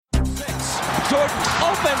Jordan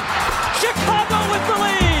open. Chicago with the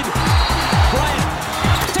lead. Bryant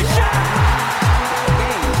to Shaq.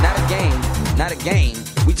 Not a game.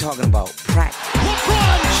 We talking about practice.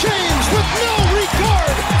 LeBron James with no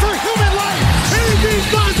regard for human life. Anything's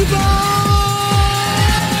possible.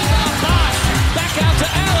 Bosh back out to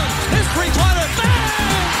Allen. His three-pointer.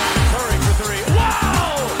 Bang! Curry for three.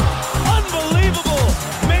 Wow! Unbelievable.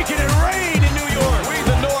 Making it rain in New York. We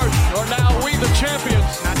the North are now we the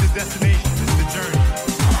champions. Not the destination, it's the journey.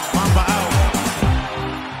 Mamba out.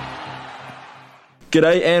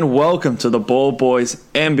 G'day and welcome to the Ball Boys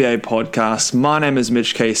NBA podcast. My name is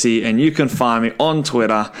Mitch Casey and you can find me on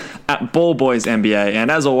Twitter at Ball Boys NBA. And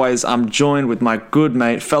as always, I'm joined with my good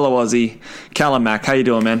mate, fellow Aussie, Callum Mack. How you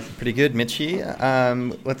doing, man? Pretty good, Mitchie.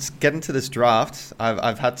 Let's get into this draft.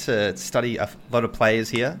 I've had to study a lot of players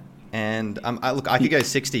here. And I could go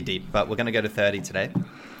 60 deep, but we're going to go to 30 today.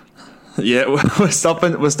 Yeah, we're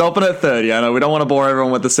stopping at 30. I know we don't want to bore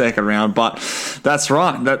everyone with the second round, but that's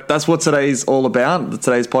right. That's what today's all about.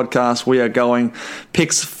 Today's podcast, we are going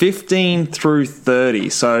picks 15 through 30.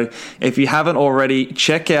 So if you haven't already,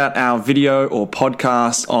 check out our video or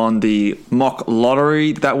podcast on the mock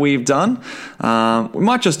lottery that we've done. We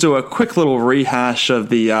might just do a quick little rehash of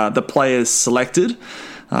the players selected.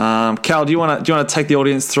 Cal, do you want to take the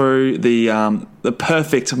audience through the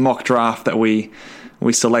perfect mock draft that we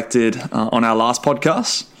selected on our last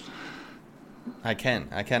podcast? I can,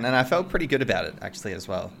 and I felt pretty good about it actually as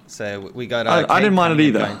well. So we got. I didn't mind it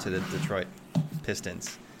either. Going to the Detroit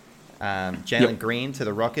Pistons, Jalen Green to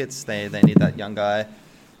the Rockets. They need that young guy.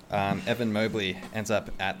 Evan Mobley ends up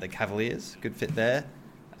at the Cavaliers. Good fit there.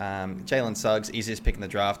 Jalen Suggs, easiest pick in the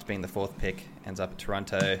draft, being the fourth pick, ends up at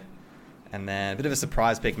Toronto, and then a bit of a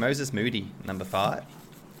surprise pick, Moses Moody, number 5.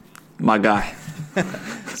 My guy.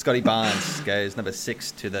 Scotty Barnes goes number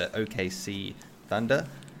 6 to the OKC Thunder.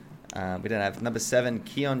 We then have number 7,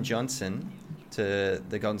 Keon Johnson to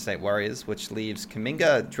the Golden State Warriors, which leaves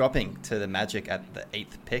Kuminga dropping to the Magic at the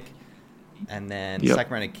 8th pick. And then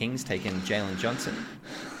Sacramento Kings taking Jalen Johnson.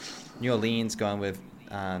 New Orleans going with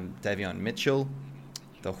Davion Mitchell.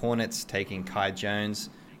 The Hornets taking Kai Jones,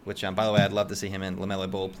 which, by the way, I'd love to see him and LaMelo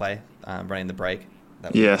Ball play, running the break.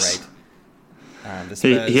 That would be great.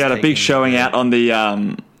 He had a big showing out on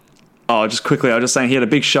the just quickly, I was just saying he had a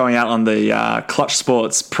big showing out on the Clutch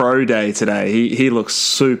Sports Pro Day today. He looks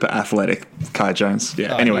super athletic, Kai Jones.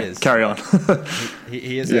 Anyway, carry on.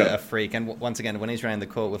 he is a freak, and once again, when he's running the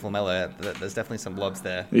court with LaMelo, there's definitely some lobs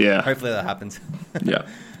there. Hopefully that happens.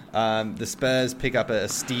 The Spurs pick up a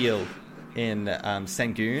steal in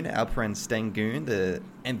Sengun, Alperen Sengun, the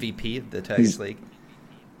MVP of the Turkish League.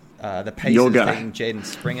 The Pacers taking Jaden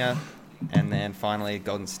Springer. And then finally,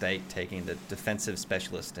 Golden State taking the defensive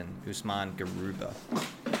specialist in Usman Garuba.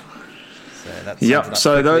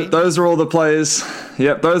 So those are all the players.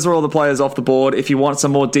 Those are all the players off the board. If you want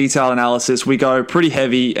some more detailed analysis, we go pretty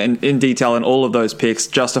heavy and in detail in all of those picks,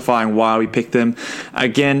 justifying why we picked them.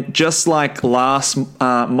 Again, just like last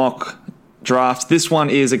mock draft, this one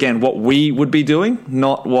is, again, what we would be doing,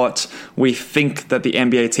 not what we think that the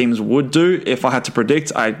NBA teams would do. If I had to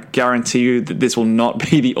predict, I guarantee you that this will not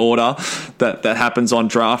be the order that happens on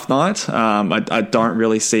draft night. I don't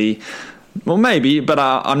really see, well, maybe, but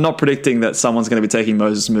I'm not predicting that someone's going to be taking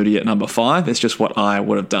Moses Moody at number 5. It's just what I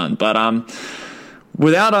would have done. But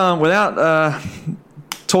without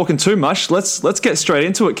talking too much, let's get straight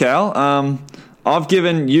into it, Cal. I've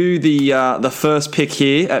given you the first pick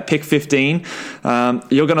here at pick 15.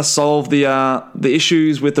 You're going to solve the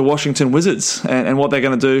issues with the Washington Wizards and what they're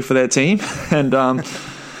going to do for their team. And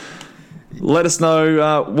let us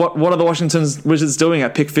know what are the Washington Wizards doing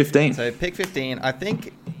at pick 15. So pick 15, I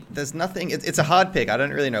think there's nothing. It's a hard pick. I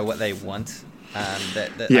don't really know what they want. I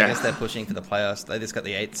guess they're pushing for the playoffs. They just got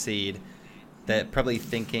the 8th seed. They're probably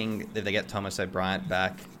thinking if they get Thomas O'Bryant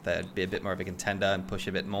back, they'd be a bit more of a contender and push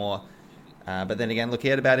a bit more. But then again, look, he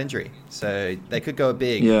had a bad injury, so they could go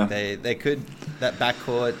big. They could. That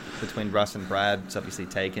backcourt between Russ and Brad is obviously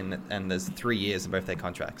taken, and there's 3 years in both their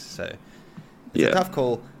contracts, so it's a tough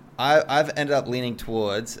call. I've ended up leaning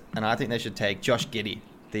towards, and I think they should take Josh Giddey,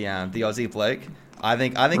 the Aussie bloke. I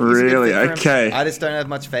think he's really a good fit for him. okay. I just don't have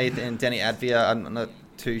much faith in Denny Advia. I'm not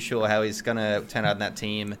too sure how he's going to turn out in that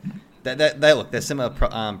team. They're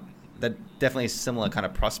similar. They're definitely similar kind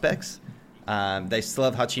of prospects. They still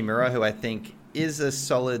have Hachimura, who I think is a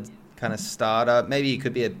solid kind of starter. Maybe he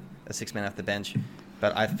could be a 6-man off the bench,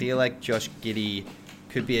 but I feel like Josh Giddey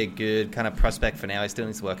could be a good kind of prospect for now. He still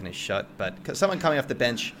needs to work on his shot, but someone coming off the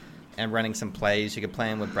bench and running some plays, you could play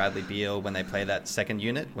him with Bradley Beal when they play that second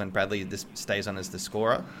unit, when Bradley just stays on as the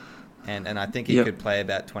scorer. and I think he could play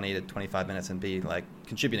about 20 to 25 minutes and be like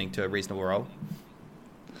contributing to a reasonable role.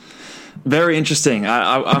 Very interesting.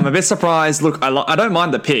 I'm a bit surprised. Look, I don't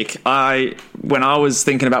mind the pick. When I was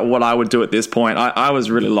thinking about what I would do at this point, I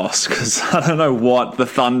was really lost because I don't know what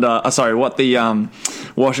the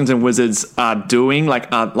Washington Wizards are doing.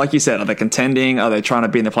 Like you said, are they contending? Are they trying to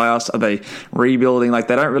be in the playoffs? Are they rebuilding? Like,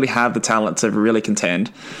 they don't really have the talent to really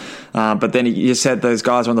contend. But then you said those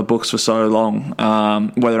guys were on the books for so long.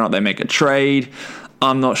 Whether or not they make a trade,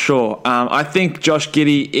 I'm not sure. I think Josh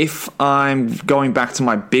Giddey, if I'm going back to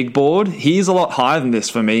my big board, he's a lot higher than this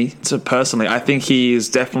for me, personally. I think he is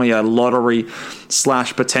definitely a lottery /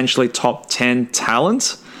 potentially top 10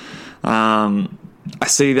 talent. I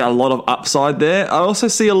see a lot of upside there. I also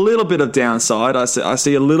see a little bit of downside. I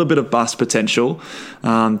see a little bit of bust potential,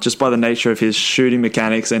 just by the nature of his shooting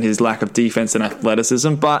mechanics and his lack of defense and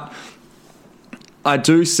athleticism. But I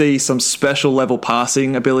do see some special level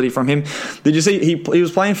passing ability from him. Did you see he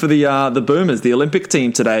was playing for the Boomers, the Olympic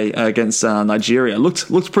team today against Nigeria?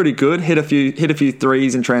 Looked pretty good. Hit a few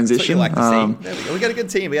threes in transition. That's what you like to see. We got a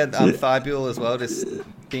good team. We had Thibault as well, just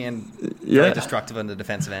being very destructive on the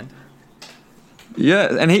defensive end.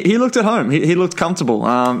 Yeah, and he looked at home. He looked comfortable.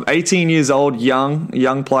 18 years old,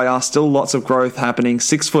 young player. Still lots of growth happening.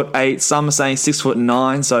 6'8". Some are saying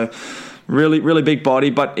 6'9". So. Really, really big body,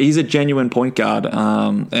 but he's a genuine point guard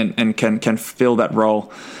and can fill that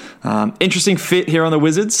role. Interesting fit here on the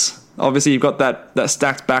Wizards. Obviously, you've got that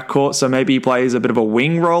stacked backcourt, so maybe he plays a bit of a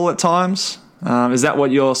wing role at times. Is that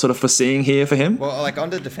what you're sort of foreseeing here for him? Well, like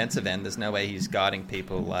on the defensive end, there's no way he's guarding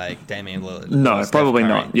people like Damian Lillard. No, probably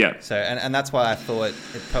not. Yeah. So, and that's why I thought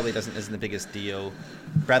it probably isn't the biggest deal.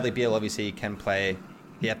 Bradley Beal obviously can play.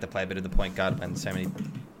 He had to play a bit of the point guard when so many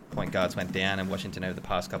point guards went down in Washington over the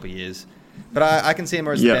past couple of years. But I can see him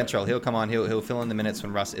more as the bench role. He'll come on. He'll fill in the minutes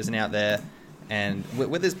when Russ isn't out there. And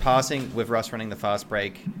with his passing, with Russ running the fast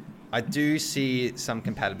break, I do see some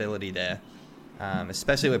compatibility there,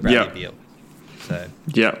 especially with Bradley Beal. So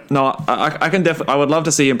no, I can definitely. I would love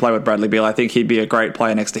to see him play with Bradley Beal. I think he'd be a great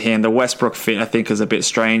player next to him. The Westbrook fit, I think, is a bit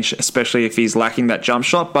strange, especially if he's lacking that jump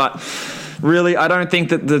shot. But really, I don't think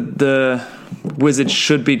that the Wizards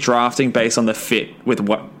should be drafting based on the fit with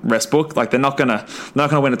Westbrook. Like, they're not gonna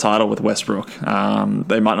win a title with Westbrook.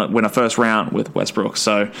 They might not win a first round with Westbrook.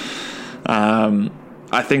 So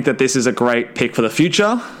I think that this is a great pick for the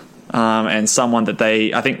future, and someone that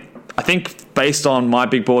I think based on my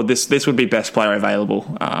big board, this would be best player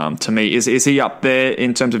available to me. Is he up there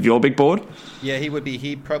in terms of your big board? Yeah, he would be.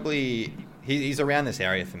 He's around this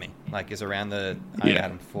area for me. Like, he's around I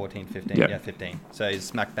had him 14, 15. Yeah, 15. So he's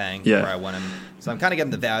smack bang where I want him. So I'm kind of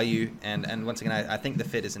getting the value. And once again, I think the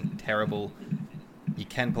fit isn't terrible. You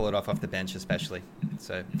can pull it off the bench, especially.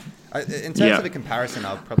 So in terms of a comparison,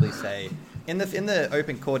 I'll probably say in the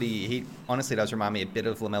open court, he honestly does remind me a bit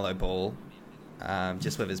of LaMelo Ball,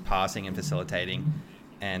 just with his passing and facilitating,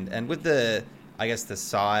 and with the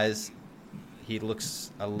size. He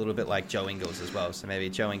looks a little bit like Joe Ingles as well. So maybe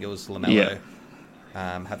Joe Ingles, LaMelo,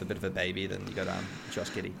 have a bit of a baby. Then you got Josh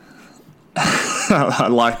Giddey. I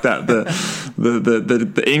like that,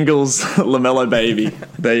 the Ingles LaMelo baby.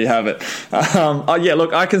 There you have it.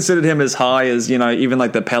 Look, I considered him as high as, even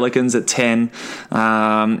like the Pelicans at 10.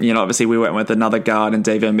 Obviously we went with another guard and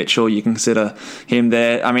Davion Mitchell. You consider him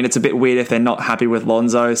there. I mean, it's a bit weird if they're not happy with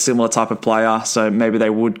Lonzo, similar type of player, so maybe they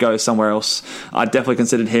would go somewhere else. I definitely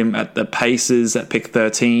considered him at the Pacers at pick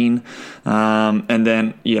 13, and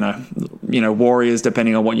then Warriors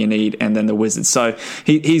depending on what you need, and then the Wizards. So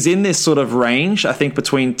he's in this sort of range. I think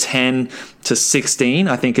between 10 to 16,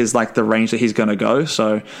 I think is like the range that he's going to go.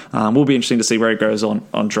 So will be interesting to see where he goes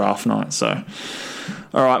on draft night. So,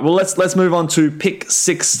 all right, well let's move on to pick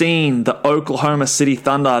 16, the Oklahoma City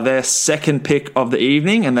Thunder, their second pick of the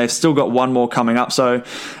evening, and they've still got one more coming up. So,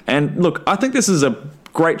 and look, I think this is a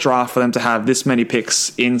great draft for them to have this many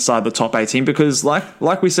picks inside the top 18 because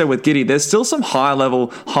like we said with Giddey, there's still some high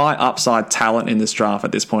upside talent in this draft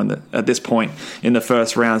at this point in the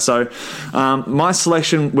first round. So my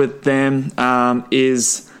selection with them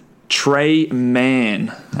is Tre Mann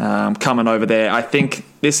coming over there. I think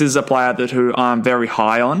this is a player who I'm very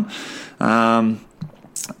high on.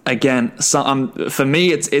 Again, for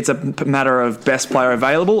me, it's a matter of best player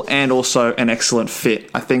available and also an excellent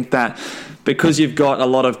fit. I think that because you've got a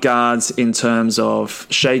lot of guards in terms of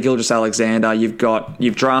Shai Gilgeous-Alexander, you've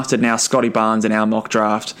drafted now Scotty Barnes in our mock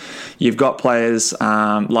draft. You've got players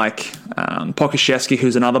like Pokusevski,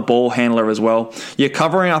 who's another ball handler as well. You're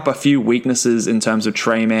covering up a few weaknesses in terms of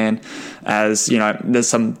Tre Mann, as you know, there's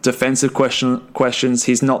some defensive questions.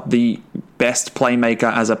 He's not the best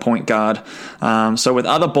playmaker as a point guard. So with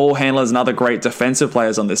other ball handlers and other great defensive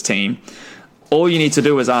players on this team, all you need to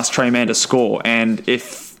do is ask Tre Mann to score. And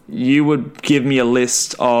if you would give me a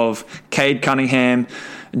list of Cade Cunningham,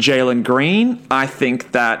 Jalen Green, I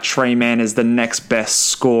think that Tre Mann is the next best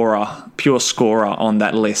scorer, pure scorer on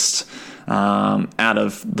that list out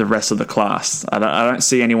of the rest of the class. I don't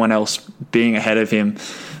see anyone else being ahead of him.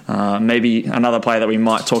 Maybe another player that we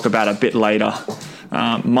might talk about a bit later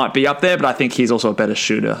might be up there, but I think he's also a better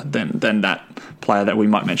shooter than that player that we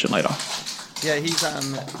might mention later. Yeah, he's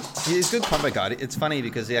a good combo guard. It's funny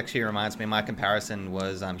because he actually reminds me, my comparison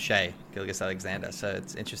was Shai Gilgeous-Alexander, so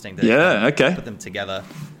it's interesting to put them together.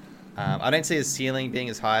 I don't see his ceiling being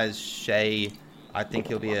as high as Shai. I think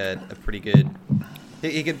he'll be a pretty good...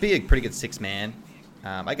 He could be a pretty good six-man.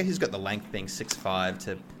 I guess he's got the length being 6'5"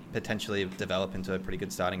 to potentially develop into a pretty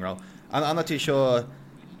good starting role. I'm not too sure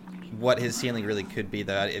what his ceiling really could be,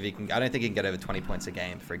 though. I don't think he can get over 20 points a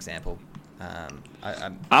game, for example.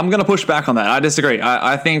 I'm going to push back on that. I disagree.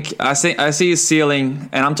 I think I see his ceiling,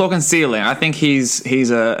 and I'm talking ceiling. I think he's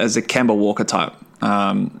a Kemba Walker type.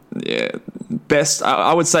 Best,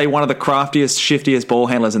 I would say, one of the craftiest, shiftiest ball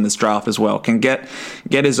handlers in this draft as well. Can get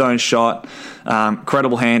his own shot,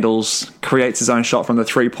 credible handles, creates his own shot from the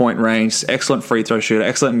 3-point range. Excellent free throw shooter,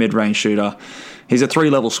 excellent mid-range shooter. He's a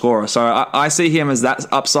 3-level scorer, so I see him as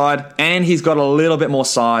that upside, and he's got a little bit more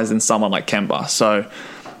size than someone like Kemba. So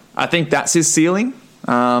I think that's his ceiling.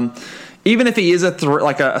 Even if he is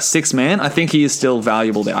a six-man, I think he is still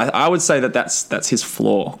valuable there. I would say that's his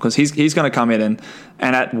floor, because he's going to come in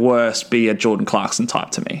and at worst be a Jordan Clarkson type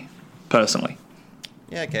to me, personally.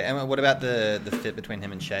 Yeah, okay. And what about the fit between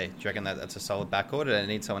him and Shai? Do you reckon that's a solid backcourt, or do they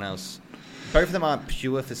need someone else? Both of them aren't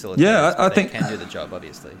pure facilitators. Yeah, I think they can do the job,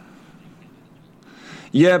 obviously.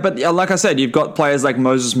 Yeah, but like I said, you've got players like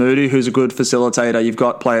Moses Moody, who's a good facilitator. You've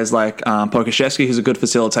got players like Pokusevski, who's a good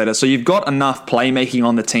facilitator. So you've got enough playmaking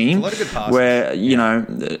on the team. A lot of good passes. Where, you know,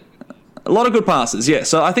 a lot of good passes, yeah.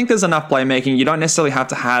 So I think there's enough playmaking. You don't necessarily have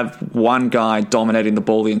to have one guy dominating the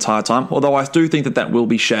ball the entire time, although I do think that will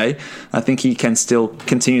be Shai. I think he can still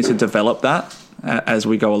continue to develop that as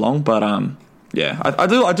we go along. But yeah, I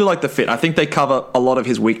do like the fit. I think they cover a lot of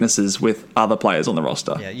his weaknesses with other players on the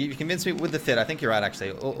roster. Yeah, you convinced me with the fit. I think you're right,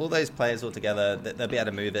 actually. All those players all together, they'll be able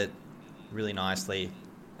to move it really nicely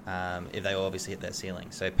if they all obviously hit their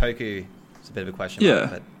ceiling. So Poku is a bit of a question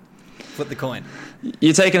mark, but flip the coin.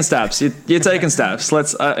 You're taking stabs. You're taking stabs.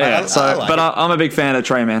 Let's. I'm a big fan of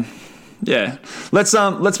Tre Mann. Yeah, let's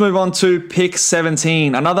move on to pick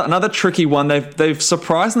 17. Another tricky one. They've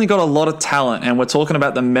surprisingly got a lot of talent, and we're talking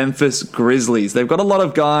about the Memphis Grizzlies. They've got a lot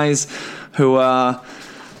of guys who are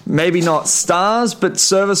maybe not stars, but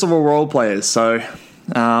serviceable role players. So,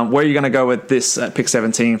 where are you going to go with this at pick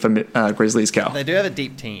 17 for Grizzlies, Cal? They do have a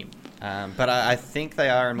deep team, but I think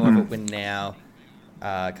they are in more of a win now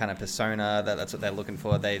kind of persona. That's what they're looking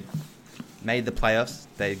for. They made the playoffs.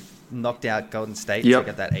 They knocked out Golden State to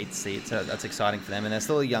get that 8th seed, so that's exciting for them, and they're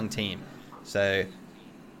still a young team. So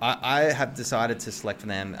I have decided to select for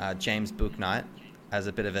them James Bouknight as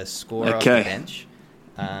a bit of a scorer off the bench,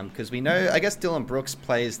 because we know, I guess Dillon Brooks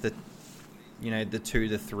plays the 2,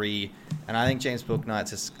 the 3, and I think James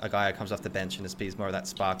Bouknight's a guy who comes off the bench and just be more of that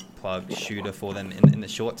spark plug shooter for them in the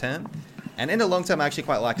short term, and in the long term I actually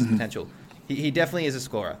quite like his potential. He definitely is a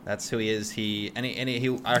scorer. That's who he is. I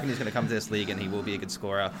reckon he's going to come to this league and he will be a good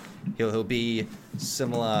scorer. He'll be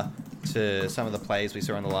similar to some of the players we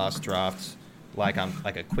saw in the last draft, like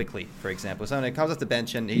a Quickly, for example. Someone who comes off the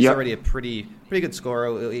bench and he's already a pretty good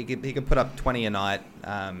scorer. He can put up 20 a night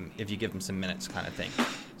if you give him some minutes, kind of thing.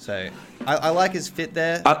 So I like his fit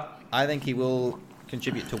there. I think he will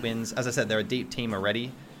contribute to wins. As I said, they're a deep team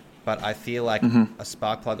already. But I feel like a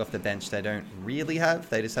spark plug off the bench they don't really have.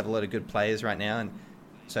 They just have a lot of good players right now. And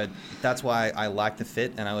so that's why I like the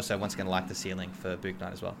fit. And I also, once again, like the ceiling for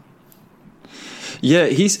Bouknight as well. Yeah,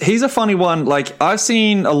 he's a funny one. Like, I've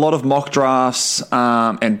seen a lot of mock drafts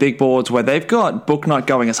and big boards where they've got Bouknight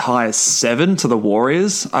going as high as 7 to the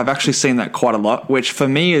Warriors. I've actually seen that quite a lot, which for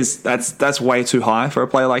me is that's way too high for a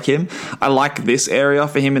player like him. I like this area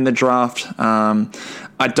for him in the draft.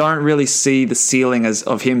 I don't really see the ceiling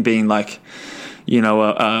of him being like,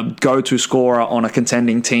 a go-to scorer on a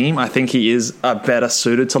contending team. I think he is better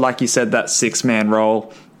suited to, like you said, that 6-man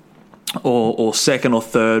role. or second or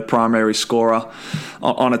third primary scorer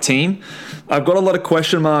on a team. I've got a lot of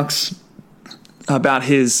question marks about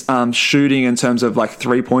his shooting in terms of like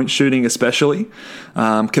 3-point shooting, especially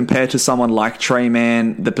compared to someone like Tre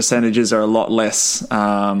Mann. The percentages are a lot less.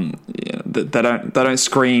 They don't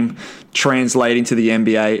scream translating to the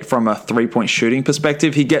NBA from a 3-point shooting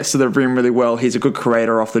perspective. He gets to the rim really well. He's a good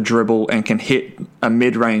creator off the dribble and can hit a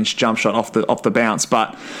mid-range jump shot off the bounce,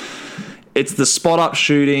 but it's the spot-up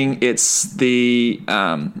shooting. It's the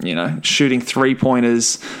shooting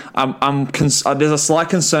 3-pointers. There's a slight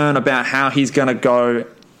concern about how he's going to go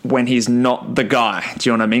when he's not the guy. Do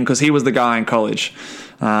you know what I mean? Because he was the guy in college.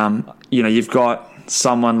 You've got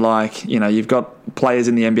someone like, you've got players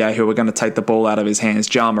in the NBA who are going to take the ball out of his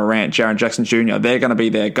hands. Ja Morant, Jaren Jackson Jr., they're going to be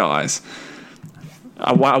their guys.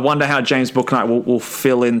 I wonder how James Bouknight will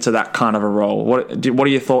fill into that kind of a role. What are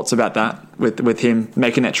your thoughts about that with him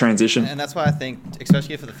making that transition? And that's why I think,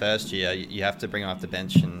 especially for the first year, you have to bring him off the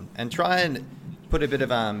bench and try and put a bit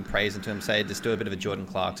of praise into him. Say, just do a bit of a Jordan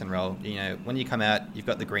Clarkson role. When you come out, you've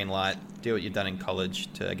got the green light. Do what you've done in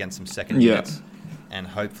college to against some second units, and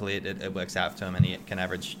hopefully it works out for him and he can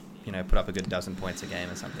average, put up a good 12 points a game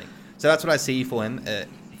or something. So that's what I see for him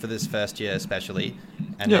for this first year especially.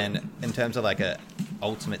 And then in terms of like a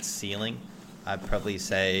ultimate ceiling, I'd probably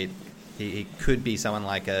say he could be someone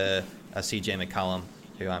like a CJ McCollum,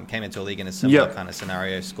 who came into a league in a similar kind of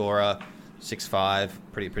scenario. Scorer, 6'5",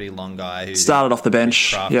 pretty long guy who started off the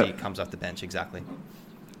bench. Crafty, comes off the bench, exactly.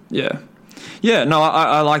 Yeah, no,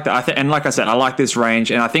 I like that. And like I said, I like this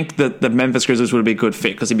range, and I think that the Memphis Grizzlies would be a good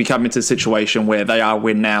fit because he'd be coming into a situation where they are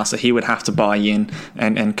win now, so he would have to buy in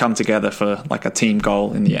and come together for like a team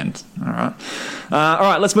goal in the end. All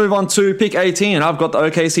right, let's move on to pick 18. I've got the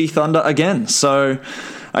OKC Thunder again. So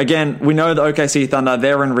again, we know the OKC Thunder,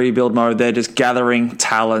 they're in rebuild mode. They're just gathering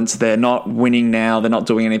talent. They're not winning now. They're not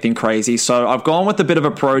doing anything crazy. So I've gone with a bit of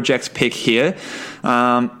a project pick here.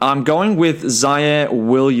 I'm going with Zaire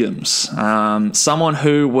Williams, someone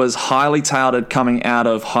who was highly touted coming out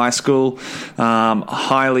of high school,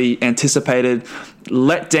 highly anticipated,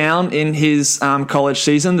 let down in his college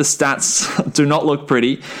season. The stats do not look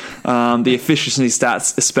pretty, the efficiency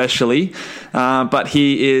stats especially, but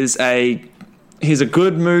he's a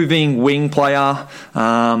good moving wing player,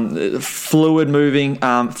 fluid moving,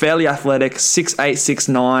 fairly athletic, 6'8",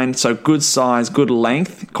 6'9", so good size, good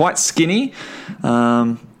length, quite skinny.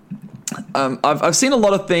 I've seen a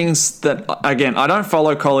lot of things that, again, I don't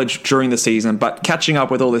follow college during the season, but catching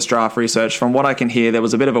up with all this draft research, from what I can hear, there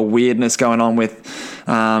was a bit of a weirdness going on with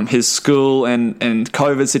his school and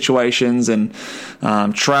COVID situations and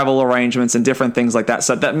travel arrangements and different things like that.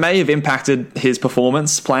 So that may have impacted his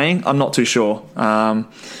performance playing. I'm not too sure.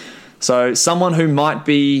 So someone who might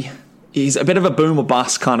be, he's a bit of a boom or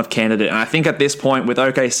bust kind of candidate. And I think at this point with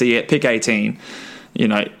OKC at pick 18,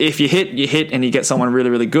 if you hit, you hit, and you get someone really,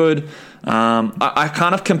 really good. I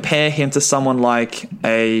kind of compare him to someone like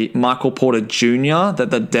a Michael Porter Jr. that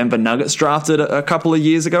the Denver Nuggets drafted a couple of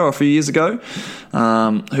years ago, or a few years ago,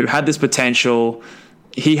 who had this potential.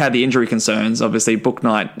 He had the injury concerns. Obviously,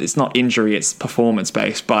 Bouknight, it's not injury, it's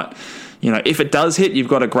performance-based. But, if it does hit, you've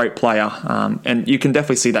got a great player. And you can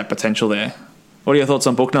definitely see that potential there. What are your thoughts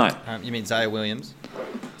on Bouknight? You mean Zaire Williams?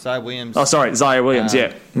 Zaire Williams. Oh, sorry, Zaire Williams.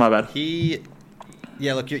 Yeah, my bad.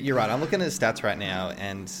 Yeah, look, you're right. I'm looking at his stats right now,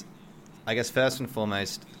 and I guess first and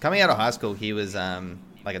foremost, coming out of high school, he was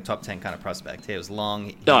like a top 10 kind of prospect. He was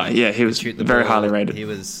long. He was very highly rated. He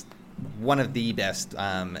was one of the best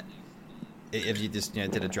if you just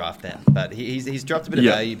did a draft then. But he's dropped a bit of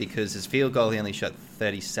value because his field goal, he only shot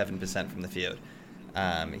 37% from the field.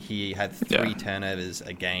 He had 3 turnovers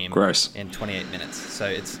a game in 28 minutes. So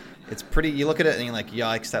it's pretty. You look at it and you're like,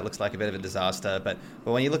 yikes, that looks like a bit of a disaster. But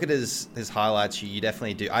when you look at his highlights, you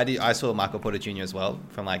definitely do. I saw Michael Porter Jr. as well,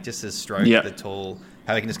 from like just his stroke, the tall,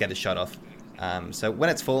 how he can just get his shot off. So when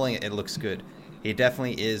it's falling, it looks good. He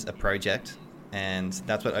definitely is a project, and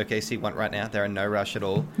that's what OKC want right now. They're in no rush at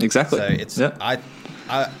all. Exactly. So it's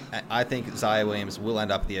I think Zaire Williams will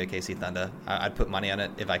end up with the OKC Thunder. I'd put money on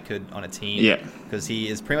it if I could on a team. Yeah. Because he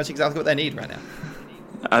is pretty much exactly what they need right now.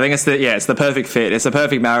 I think it's the perfect fit. It's the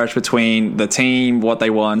perfect marriage between the team, what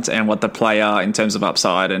they want, and what the player in terms of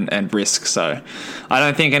upside and risk. So I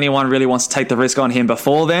don't think anyone really wants to take the risk on him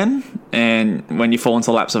before then. And when you fall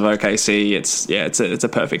into the laps of OKC, it's a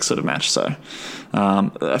perfect sort of match. So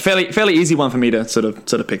a fairly easy one for me to sort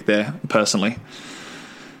of pick there personally.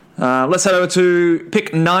 Let's head over to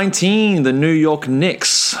pick 19, the New York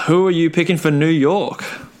Knicks. Who are you picking for New York?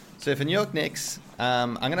 So for New York Knicks,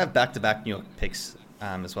 I'm going to have back-to-back New York picks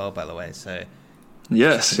as well, by the way. So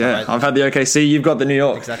Yes, yeah. Right. I've had the OKC. You've got the New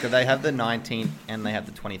York. Exactly. They have the 19th and they have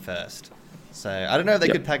the 21st. So I don't know if they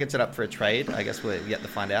could package it up for a trade. I guess we're yet to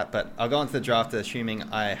find out. But I'll go into the draft assuming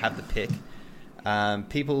I have the pick.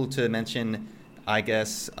 People to mention, I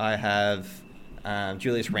guess I have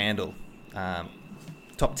Julius Randle,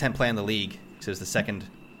 top 10 player in the league. So it was the second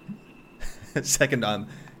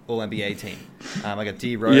All-NBA team. I got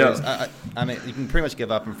D Rose. Yeah. I mean, you can pretty much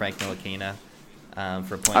give up on Frank Ntilikina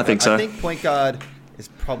for a point guard. I think so. I think point guard is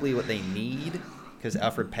probably what they need because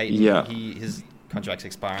Alfred Payton, his contract's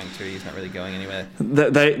expiring too. He's not really going anywhere.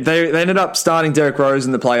 They ended up starting Derrick Rose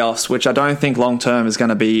in the playoffs, which I don't think long term is going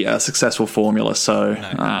to be a successful formula. So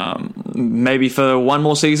maybe for one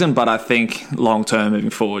more season, but I think long term moving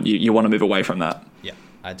forward, you want to move away from that. Yeah,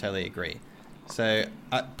 I totally agree. So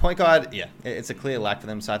point guard, it's a clear lack for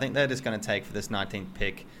them. So I think they're just going to take for this 19th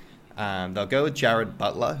pick. They'll go with Jared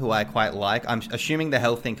Butler, who I quite like. I'm assuming the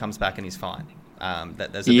health thing comes back and he's fine.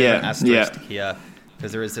 That there's a bit of an asterisk here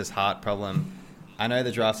because there is this heart problem. I know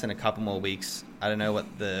the draft's in a couple more weeks. I don't know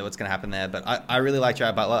what's going to happen there, but I really like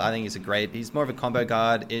Jared Butler. I think he's more of a combo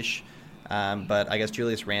guard-ish, but I guess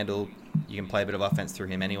Julius Randle, you can play a bit of offense through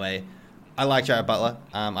him anyway. I like Jared Butler.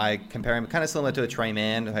 I compare him kind of similar to a Trey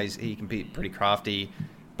Mann. He can be pretty crafty,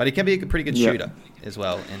 but he can be a pretty good shooter as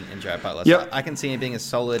well in Jared Butler. So I can see him being a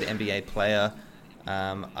solid NBA player.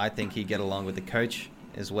 I think he'd get along with the coach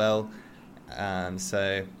as well.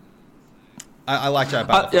 So I like Jared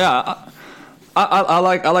Butler. I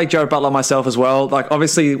like Jared Butler myself as well. Like,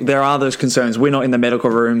 obviously, there are those concerns. We're not in the medical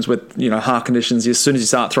rooms with heart conditions. As soon as you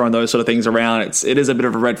start throwing those sort of things around, it is a bit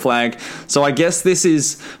of a red flag. So I guess this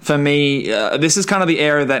is, for me, this is kind of the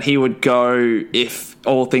area that he would go if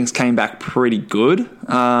all things came back pretty good.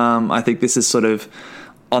 I think this is sort of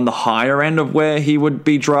on the higher end of where he would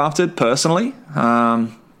be drafted personally.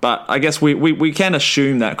 But I guess we can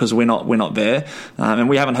assume that because we're not there, and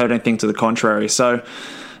we haven't heard anything to the contrary. So.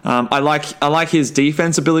 I like his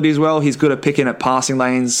defense ability as well. He's good at picking at passing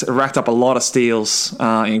lanes, racked up a lot of steals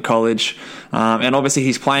in college. And obviously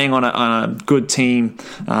he's playing on a good team,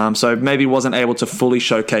 so maybe wasn't able to fully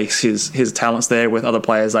showcase his talents there with other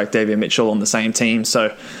players like Davion Mitchell on the same team.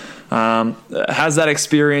 So has that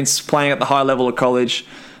experience playing at the high level of college.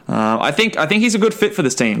 I think he's a good fit for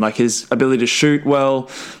this team. Like his ability to shoot well,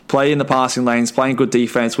 play in the passing lanes, playing good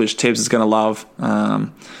defense, which Tibbs is going to love.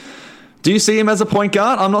 Do you see him as a point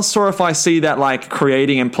guard? I'm not sure if I see that like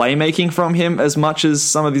creating and playmaking from him as much as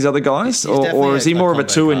some of these other guys, or is he more of a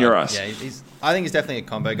two guard in your eyes? Yeah, I think he's definitely a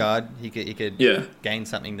combo guard. He could gain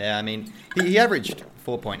something there. I mean, he averaged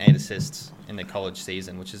 4.8 assists in the college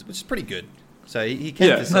season, which is pretty good. So he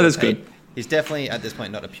can facilitate. That is good. He's definitely at this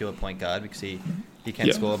point not a pure point guard because he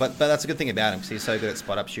can score, but that's a good thing about him because he's so good at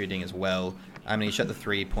spot up shooting as well. I mean, he shot the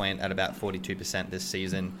 3-point at about 42% this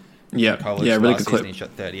season. Yeah, college. Really good clip. He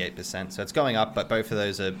shot 38%, so it's going up, but both of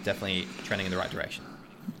those are definitely trending in the right direction.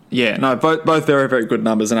 Yeah, no, both very, very good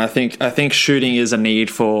numbers, and I think shooting is a need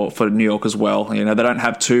for New York as well. They don't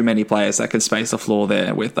have too many players that can space the floor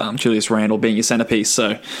there with Julius Randle being your centerpiece.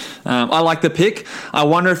 So I like the pick. I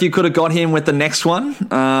wonder if you could have got him with the next one,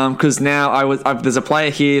 because now there's a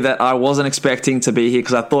player here that I wasn't expecting to be here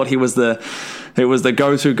because I thought he was the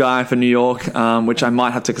go-to guy for New York, which I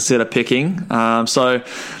might have to consider picking. So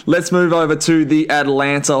let's move over to the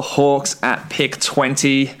Atlanta Hawks at pick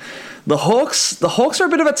 20. The Hawks are a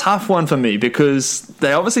bit of a tough one for me because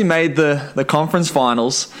they obviously made the conference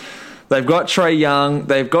finals. They've got Trae Young.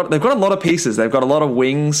 They've got a lot of pieces. They've got a lot of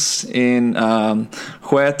wings in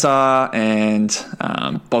Huerta and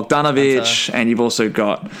Bogdanovic, and you've also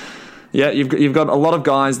got. Yeah, you've got a lot of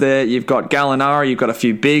guys there. You've got Gallinari. You've got a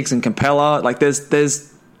few bigs and Capella. Like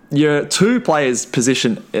there's your two players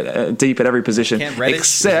position deep at every position, Cam Reddish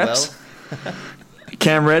except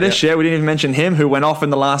Cam Reddish. Yeah, we didn't even mention him, who went off in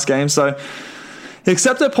the last game. So,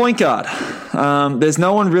 except at point guard, there's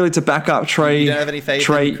no one really to back up Trae. You don't have any faith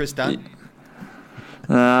in Chris Dunn?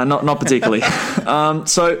 Not particularly.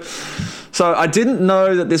 So I didn't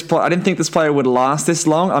know that I didn't think this player would last this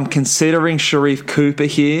long. I'm considering Sharif Cooper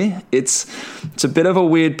here. It's a bit of a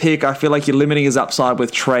weird pick. I feel like you're limiting his upside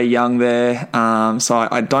with Trae Young there. So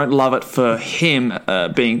I don't love it for him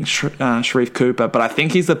being Sharif Cooper, but I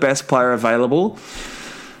think he's the best player available.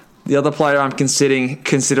 The other player I'm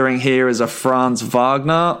considering here is a Franz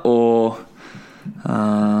Wagner or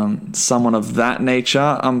someone of that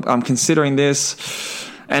nature. I'm considering this.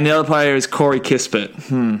 And the other player is Corey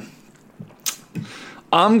Kispert.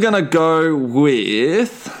 I'm gonna go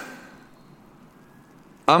with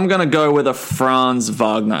a Franz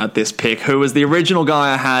Wagner at this pick, who was the original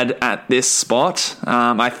guy I had at this spot.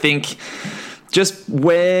 I think just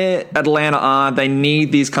where Atlanta are, they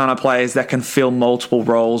need these kind of players that can fill multiple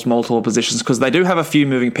roles, multiple positions, because they do have a few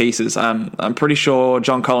moving pieces. I'm pretty sure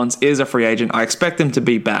John Collins is a free agent. I expect him to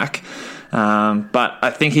be back. But I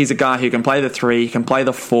think he's a guy who can play the 3, can play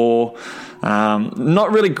the 4.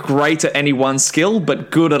 Not really great at any one skill,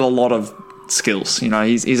 but good at a lot of skills. You know,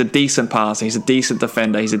 he's a decent passer, he's a decent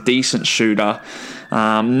defender, he's a decent shooter.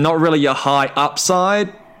 Not really a high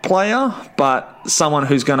upside player, but someone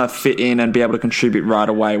who's going to fit in and be able to contribute right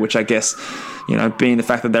away, which I guess, you know, being the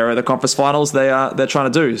fact that they're at the conference finals, they're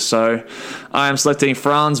trying to do. So I am selecting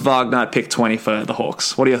Franz Wagner at pick 20 for the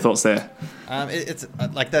Hawks. What are your thoughts there? It's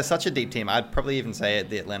like they're such a deep team. I'd probably even say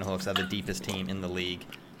the Atlanta Hawks are the deepest team in the league.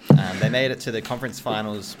 They made it to the conference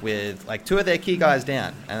finals with like 2 of their key guys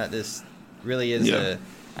down, and that this really is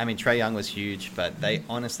I mean, Trae Young was huge, but they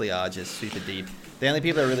honestly are just super deep. The only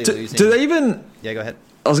people that are really losing. Do they even? Yeah, go ahead.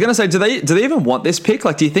 I was going to say, do they even want this pick?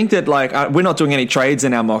 Like, do you think that, like, we're not doing any trades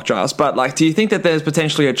in our mock drafts, but, like, do you think that there's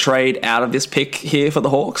potentially a trade out of this pick here for the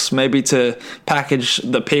Hawks? Maybe to package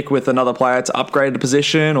the pick with another player to upgrade the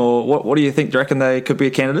position, or what do you think? Do you reckon they could be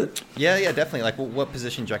a candidate? Yeah, definitely. Like, what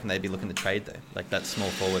position do you reckon they'd be looking to trade, though? Like, that small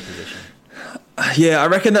forward position? Yeah, I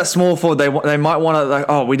reckon that small forward, they might want to, like,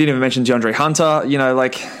 we didn't even mention DeAndre Hunter, you know,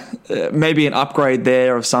 like, maybe an upgrade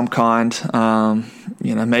there of some kind.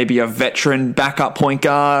 You know, maybe a veteran backup point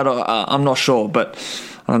guard. Or, I'm not sure, but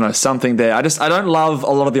I don't know, something there. I don't love a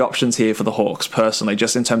lot of the options here for the Hawks personally,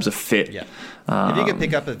 just in terms of fit. Yeah. If you could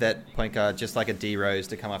pick up a vet point guard, just like a D Rose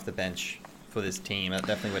to come off the bench for this team, that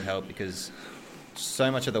definitely would help, because so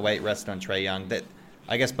much of the weight rested on Trae Young that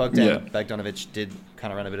I guess Bogdanovic did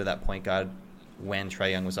kind of run a bit of that point guard when Trae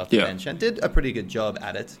Young was off the bench, and did a pretty good job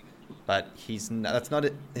at it. But that's not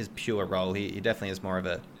his pure role. He definitely is more of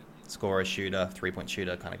a scorer, shooter, 3-point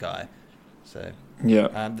shooter kind of guy. So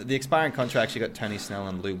the expiring contracts, you got Tony Snell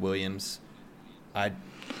and Lou Williams. I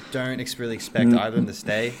don't really expect either of them to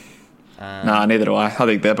stay. Nah, neither do I. I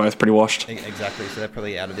think they're both pretty washed. Exactly, so they're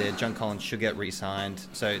probably out of there. John Collins should get re-signed.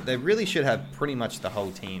 So they really should have pretty much the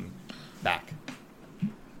whole team back.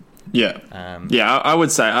 Yeah, I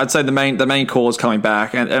would say. I'd say the main core is coming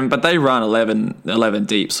back, but they run 11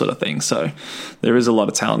 deep sort of thing. So there is a lot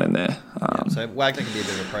of talent in there. So Wagner can be a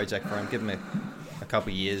bit of a project for him. Give him a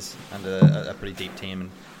couple of years under a pretty deep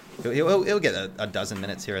team, and he'll get a dozen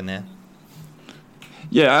minutes here and there.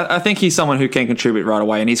 Yeah, I think he's someone who can contribute right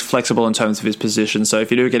away, and he's flexible in terms of his position. So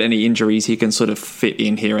if you do get any injuries, he can sort of fit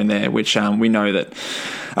in here and there, which we know that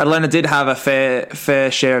Atlanta did have a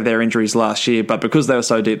fair share of their injuries last year, but because they were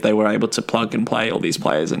so deep, they were able to plug and play all these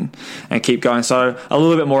players and keep going. So a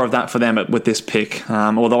little bit more of that for them with this pick.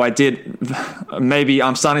 Although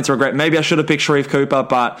I'm starting to regret, maybe I should have picked Sharif Cooper,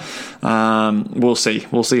 but we'll see.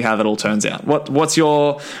 We'll see how that all turns out. What's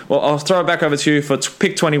your... Well, I'll throw it back over to you for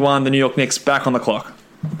pick 21, the New York Knicks back on the clock.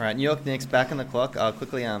 All right, New York Knicks back on the clock.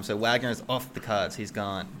 Quickly, so Wagner is off the cards. He's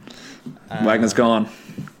gone. Wagner's gone.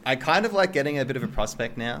 I kind of like getting a bit of a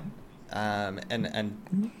prospect now, and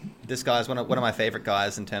this guy's one of my favorite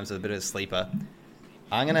guys in terms of a bit of a sleeper.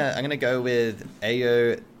 I'm gonna go with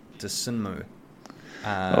Ayo Dosunmu.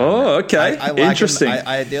 Okay, I like interesting.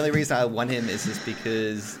 Him. The only reason I want him is just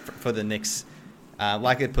because for the Knicks,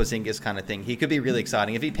 like a Porzingis kind of thing, he could be really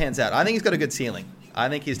exciting if he pans out. I think he's got a good ceiling. I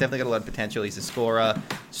think he's definitely got a lot of potential. He's a scorer,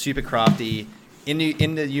 super crafty. In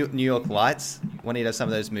the New York Lights, when he does some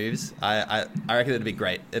of those moves, I reckon it'd be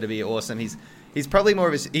great. It'd be awesome. He's probably more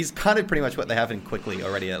of he's kind of pretty much what they have in Quickly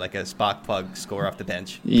already, like a spark plug scorer off the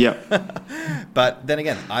bench. Yeah. But then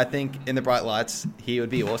again, I think in the bright lights, he would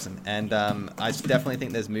be awesome. And I definitely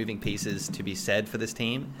think there's moving pieces to be said for this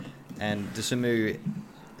team. And Dosunmu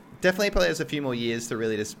definitely probably has a few more years to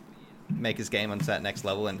really just make his game onto that next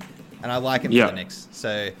level. And I like him for the Knicks.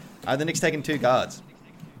 So the Knicks taking 2 guards.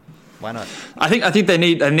 Why not? I think they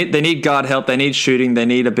need guard help. They need shooting. They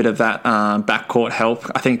need a bit of that backcourt help.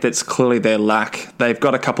 I think that's clearly their lack. They've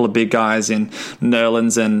got a couple of big guys in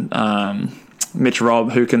Nerlens and Mitch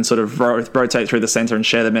Robb who can sort of rotate through the center and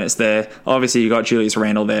share the minutes there. Obviously, you got Julius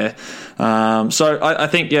Randle there. So I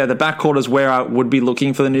think, the backcourt is where I would be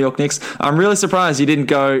looking for the New York Knicks. I'm really surprised you didn't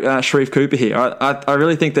go Sharif Cooper here. I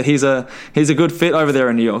really think that he's a good fit over there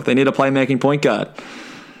in New York. They need a playmaking point guard.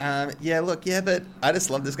 But I just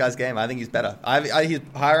love this guy's game. I think he's better. He's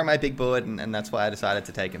higher on my big board, and that's why I decided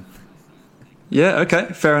to take him. Yeah, okay,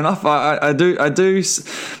 fair enough. I do.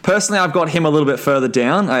 Personally, I've got him a little bit further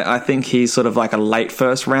down. I think he's sort of like a late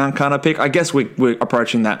first round kind of pick. I guess we're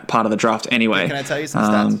approaching that part of the draft anyway. Can I tell you some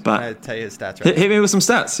stats? Can I tell you his stats? Right? Hit me with some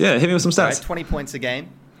stats. Yeah, hit me with some stats. Right, 20 points a game,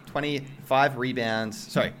 6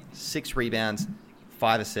 rebounds,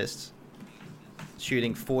 5 assists,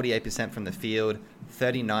 shooting 48% from the field,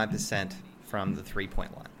 39% from the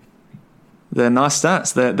 3-point line. They're nice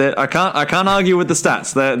stats. I can't argue with the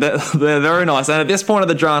stats. They're very nice. And at this point of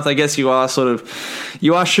the draft, I guess you are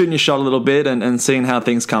shooting your shot a little bit and seeing how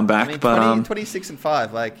things come back. I mean, but 26 and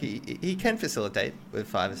 5, like he can facilitate with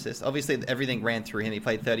 5 assists. Obviously, everything ran through him. He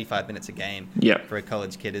played 35 minutes a game. Yep. For a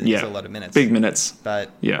college kid, it's a lot of minutes. Big minutes.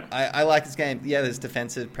 But yeah, I like his game. Yeah, his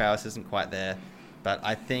defensive prowess isn't quite there, but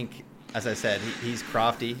I think, as I said, he's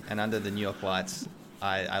crafty, and under the New York Lights,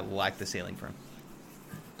 I like the ceiling for him.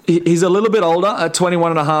 He's a little bit older, at 21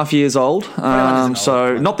 and a half years old.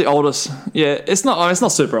 So not the oldest. Yeah, it's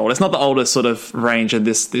not super old. It's not the oldest sort of range in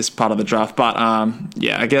this part of the draft. But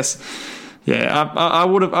I guess, I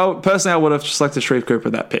would have just selected Shreve Cooper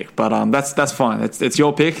that pick. But that's fine. It's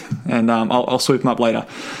your pick, and I'll swoop him up later.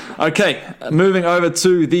 Okay, moving over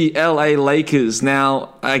to the LA Lakers.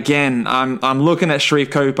 Now, again, I'm looking at Shreve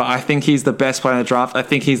Cooper. I think he's the best player in the draft. I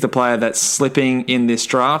think he's the player that's slipping in this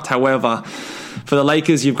draft. However, for the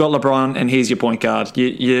Lakers, you've got LeBron, and he's your point guard.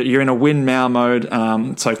 You're in a win-now mode,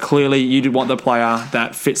 so clearly you want the player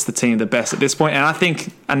that fits the team the best at this point. And I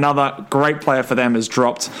think another great player for them has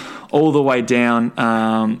dropped all the way down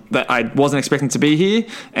that I wasn't expecting to be here,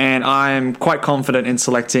 and I am quite confident in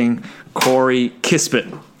selecting Corey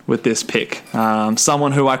Kispert with this pick.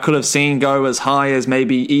 Someone who I could have seen go as high as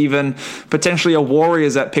maybe even potentially a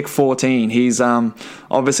Warriors at pick 14. He's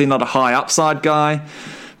obviously not a high upside guy,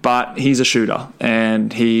 but he's a shooter,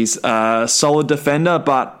 and he's a solid defender,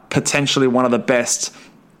 but potentially one of the best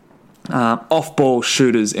off-ball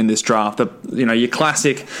shooters in this draft. Your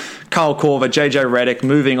classic Kyle Korver, JJ Redick,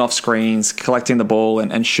 moving off screens, collecting the ball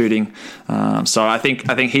and shooting. So I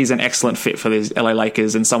think he's an excellent fit for these LA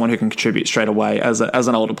Lakers, and someone who can contribute straight away as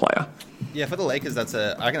an older player. Yeah, for the Lakers, I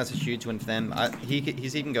reckon that's a huge win for them.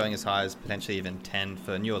 He's even going as high as potentially even 10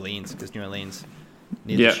 for New Orleans, because New Orleans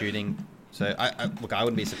need the shooting. So I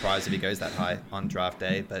wouldn't be surprised if he goes that high on draft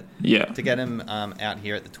day. But to get him out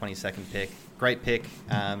here at the 22nd pick, great pick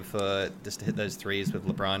for just to hit those threes with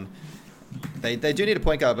LeBron. They do need a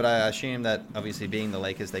point guard, but I assume that obviously being the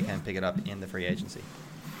Lakers, they can pick it up in the free agency.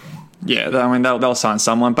 Yeah, I mean, they'll sign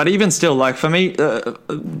someone. But even still, like, for me, they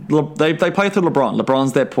play through LeBron.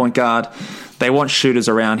 LeBron's their point guard. They want shooters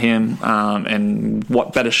around him. And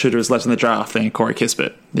what better shooter is left in the draft than Corey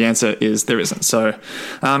Kispert? The answer is there isn't. So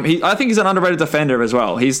I think he's an underrated defender as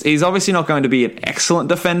well. He's obviously not going to be an excellent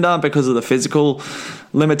defender because of the physical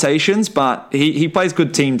limitations, but he plays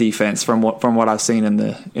good team defense from what I've seen in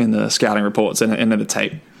the scouting reports and in the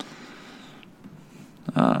tape.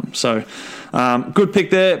 Good pick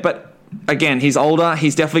there, but again, he's older.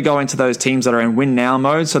 He's definitely going to those teams that are in win now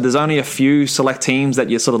mode. So there's only a few select teams that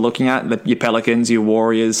you're sort of looking at, your Pelicans, your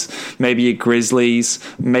Warriors, maybe your Grizzlies,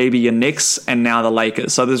 maybe your Knicks, and now the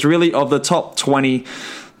Lakers. So there's really, of the top 20,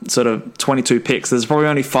 sort of 22 picks, there's probably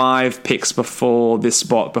only 5 picks before this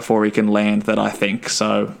spot before he can land that I think.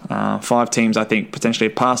 So 5 teams I think potentially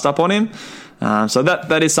have passed up on him. So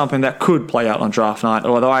that is something that could play out on draft night,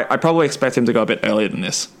 although I probably expect him to go a bit earlier than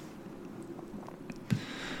this.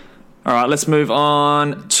 All right, let's move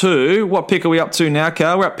on to what pick are we up to now,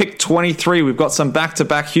 Cal? We're at pick 23. We've got some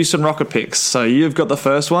back-to-back Houston Rocket picks. So you've got the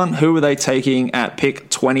first one. Who are they taking at pick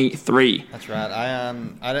 23? That's right.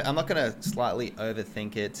 I'm not going to slightly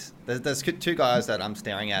overthink it. There's 2 guys that I'm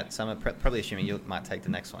staring at. So I'm probably assuming you might take the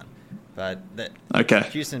next one. But okay.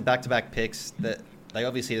 Houston back-to-back picks, they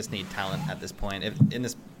obviously just need talent at this point. In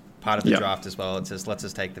this part of the draft as well, it's just let's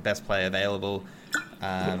just take the best player available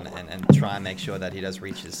and try and make sure that he does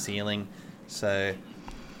reach his ceiling. So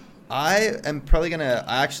I am probably going to...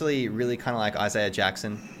 I actually really kind of like Isaiah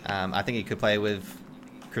Jackson. I think he could play with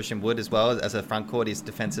Christian Wood as well as a front court. He's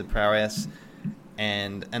defensive prowess.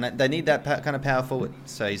 And they need that kind of power forward.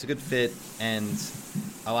 So he's a good fit, and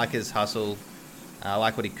I like his hustle. I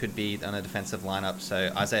like what he could be on a defensive lineup.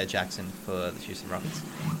 So Isaiah Jackson for the Houston Rockets.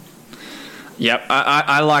 Yep,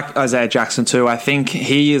 I like Isaiah Jackson too. I think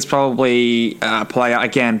he is probably a player,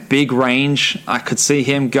 again, big range. I could see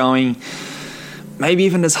him going maybe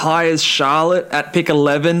even as high as Charlotte at pick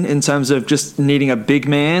 11 in terms of just needing a big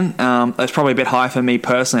man. That's probably a bit high for me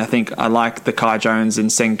personally. I think I like the Kai Jones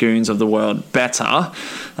and Senguns of the world better.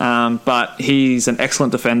 But he's an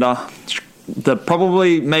excellent defender.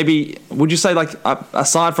 Probably, maybe, would you say, like,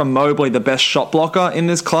 aside from Mobley, the best shot blocker in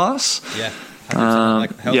this class? Yeah.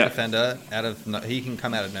 Defender he can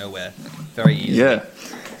come out of nowhere very easily. Yeah.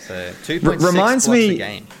 So 2.6 blocks a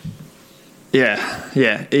game.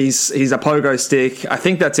 Yeah. He's a pogo stick. I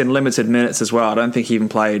think that's in limited minutes as well. I don't think he even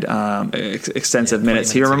played extensive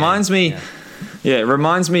minutes. He reminds me. Yeah, it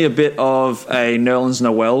reminds me a bit of a Nerlens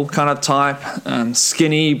Noel kind of type.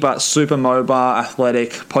 Skinny, but super mobile,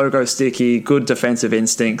 athletic, pogo sticky, good defensive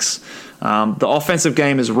instincts. The offensive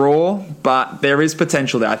game is raw, but there is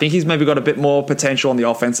potential there. I think he's maybe got a bit more potential on the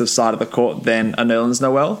offensive side of the court than a Nerlens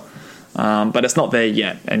Noel, but it's not there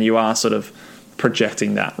yet, and you are sort of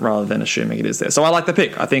projecting that rather than assuming it is there. So I like the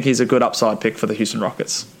pick. I think he's a good upside pick for the Houston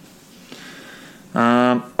Rockets.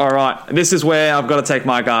 All right, this is where I've got to take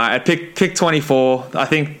my guy. At pick 24, I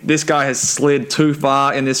think this guy has slid too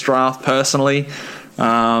far in this draft personally. So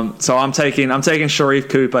I'm taking Sharife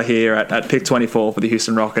Cooper here at pick 24 for the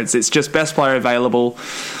Houston Rockets. It's just best player available.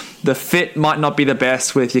 The fit might not be the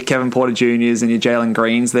best with your Kevin Porter Jr.'s and your Jalen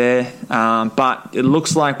Greens there, but it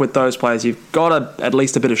looks like with those players you've got at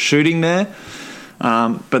least a bit of shooting there.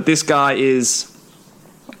 But this guy is,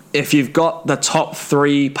 if you've got the top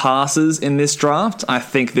 3 passes in this draft, I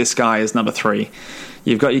think this guy is number 3.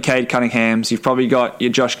 You've got your Cade Cunninghams, you've probably got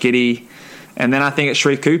your Josh Giddey, and then I think it's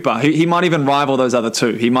Sharife Cooper. He might even rival those other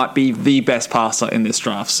 2. He might be the best passer in this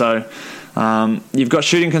draft. So you've got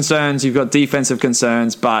shooting concerns, you've got defensive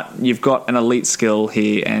concerns, but you've got an elite skill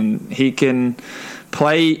here, and he can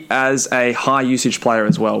play as a high usage player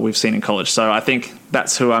as well, we've seen in college. So I think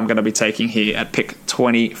that's who I'm going to be taking here at pick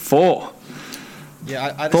 24.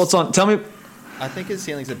 Yeah, thoughts on? Tell me. I think his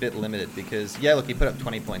ceiling's a bit limited because, look, he put up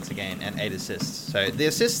 20 points a game and 8 assists. So the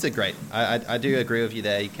assists are great. I do agree with you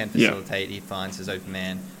there. He can facilitate. He finds his open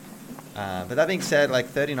man. But that being said, like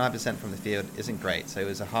 39% from the field isn't great. So it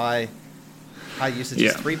was a high usage.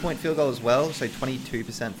 His 3-point field goal as well. So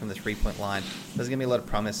 22% from the 3-point line. There's going to be a lot of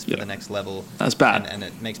promise for the next level. That's bad. And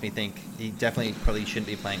it makes me think he definitely probably shouldn't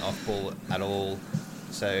be playing off ball at all.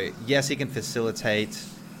 So yes, he can facilitate.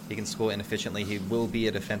 He can score inefficiently. He will be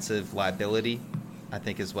a defensive liability, I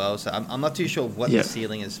think, as well. So I'm not too sure what the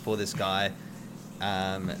ceiling is for this guy,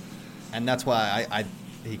 and that's why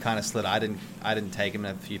he kind of slid. I didn't take him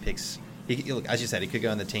in a few picks. Look, as you said, he could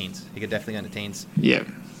go in the teens. He could definitely go in the teens. Yeah.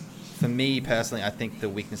 For me personally, I think the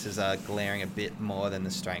weaknesses are glaring a bit more than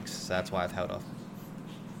the strengths. So that's why I've held off.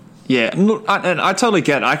 Yeah, and I totally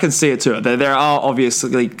get it. I can see it too. There are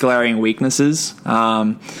obviously glaring weaknesses.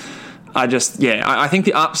 I think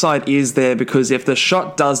the upside is there because if the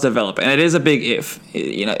shot does develop, and it is a big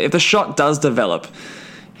if the shot does develop,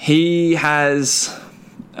 he has,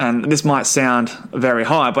 and this might sound very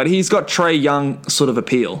high, but he's got Trae Young sort of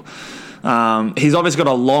appeal. He's obviously got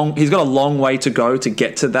a long way to go to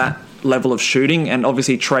get to that level of shooting, and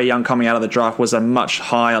obviously Trae Young coming out of the draft was a much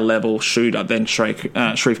higher level shooter than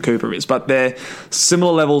Sharife Cooper is, but they're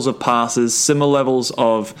similar levels of passes, similar levels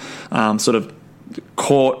of sort of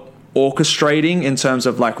court orchestrating in terms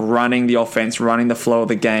of like running the offense, running the flow of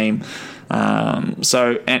the game.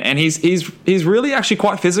 So he's really actually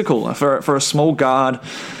quite physical for a small guard.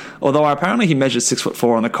 Although apparently he measures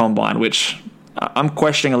 6'4" on the combine, which I'm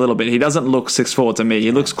questioning a little bit. He doesn't look 6'4" to me.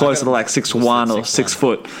 He looks closer to like 6'1" or 6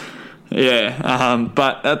 foot. Yeah,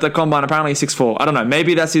 but at the combine apparently he's 6'4". I don't know.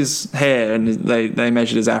 Maybe that's his hair and they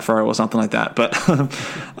measured his afro or something like that. But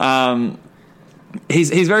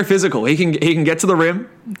He's very physical. He can get to the rim.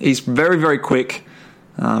 He's very, very quick,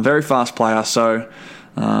 very fast player. So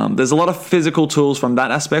there's a lot of physical tools from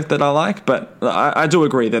that aspect that I like. But I do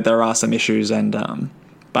agree that there are some issues, and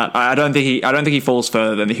but I don't think he falls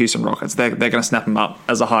further than the Houston Rockets. They're going to snap him up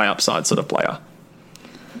as a high upside sort of player.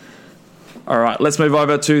 All right, let's move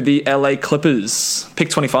over to the LA Clippers. Pick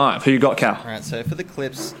 25. Who you got, Cal? All right, so for the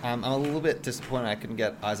Clips, I'm a little bit disappointed I couldn't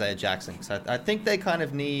get Isaiah Jackson because I think they kind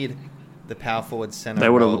of need the power forward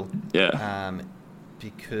center role.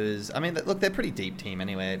 Because, I mean, look, they're a pretty deep team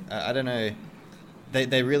anyway. I don't know.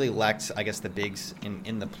 They really lacked, I guess, the bigs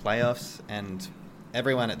in the playoffs, and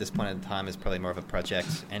everyone at this point in time is probably more of a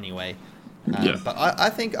project anyway. But I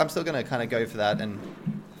think I'm still going to kind of go for that and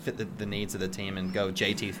fit the needs of the team and go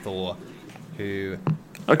JT Thor, who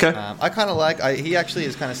I kind of like. He actually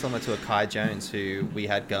is kind of similar to a Kai Jones, who we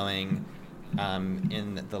had going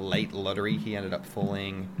in the late lottery. He ended up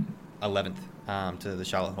falling 11th to the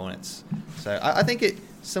Charlotte Hornets. So I think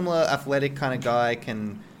similar athletic kind of guy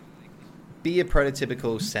can be a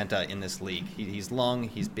prototypical center in this league. He's long,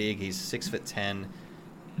 he's big, he's 6'10",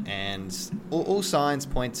 and all signs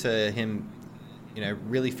point to him,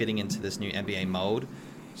 really fitting into this new NBA mold.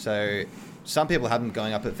 So some people have him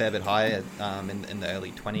going up a fair bit higher in the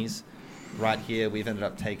early 20s. Right here, we've ended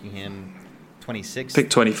up taking him 26. Pick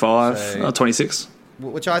 25, 26.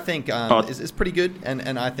 Which I think is pretty good,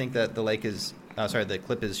 and I think that the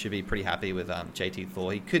Clippers should be pretty happy with JT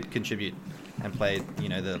Thor. He could contribute and play,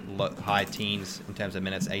 the high teens in terms of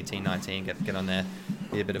minutes, 18, 19, get on there,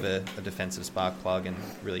 be a bit of a defensive spark plug and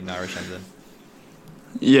really nourish under them.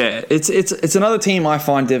 Yeah, it's another team I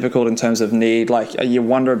find difficult in terms of need. Like, you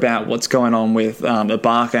wonder about what's going on with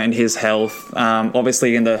Ibaka and his health.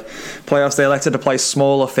 Obviously, in the playoffs, they elected to play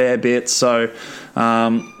small a fair bit, so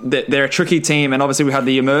they're a tricky team. And obviously, we had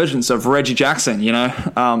the emergence of Reggie Jackson.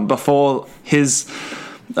 Before his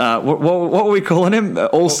what were we calling him?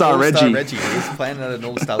 All-Star Reggie. Reggie. He's playing at an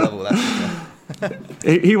all-star level. That's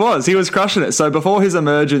He was crushing it. So before his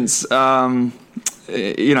emergence,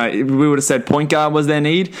 we would have said point guard was their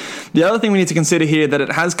need. The other thing we need to consider here, that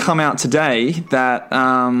it has come out today that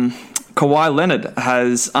Kawhi Leonard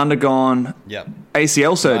has undergone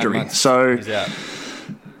ACL surgery.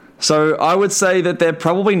 So I would say that they're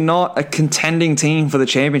probably not a contending team for the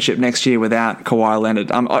championship next year without Kawhi Leonard.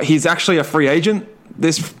 He's actually a free agent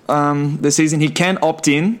this season. He can opt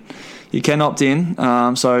in.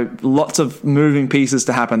 So lots of moving pieces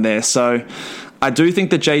to happen there. So I do think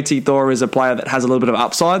that JT Thor is a player that has a little bit of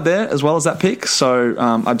upside there as well as that pick. So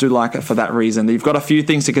I do like it for that reason. You've got a few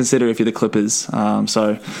things to consider if you're the Clippers.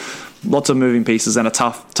 So lots of moving pieces and a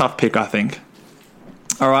tough pick, I think.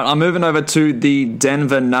 All right, I'm moving over to the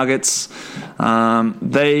Denver Nuggets.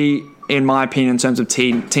 They, in my opinion, in terms of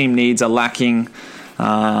team needs, are lacking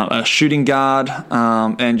a shooting guard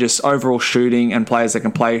and just overall shooting and players that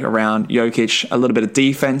can play around Jokic. A little bit of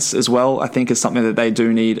defense as well, I think, is something that they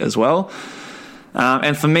do need as well.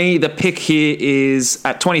 And for me, the pick here is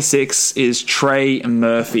at 26 is Trey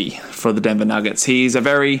Murphy for the Denver Nuggets. He's a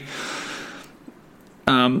very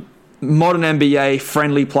modern NBA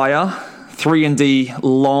friendly player, 3-and-D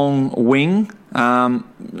long wing.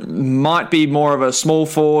 Might be more of a small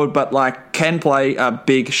forward, but can play a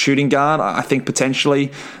big shooting guard. I think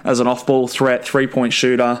potentially as an off-ball threat, 3-point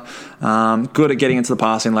shooter, good at getting into the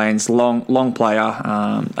passing lanes, long player.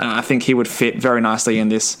 I think he would fit very nicely in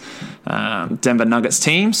this Denver Nuggets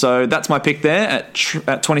team. So that's my pick there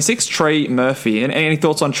at 26, Trey Murphy. And any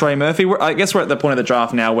thoughts on Trey Murphy? I guess we're at the point of the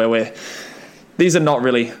draft now where these are not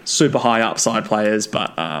really super high upside players,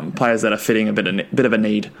 but players that are fitting a bit of a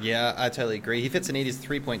need. Yeah, I totally agree. He fits a need. He's a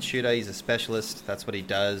 3-point shooter. He's a specialist. That's what he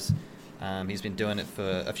does. He's been doing it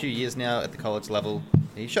for a few years now at the college level.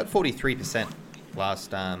 He shot 43% last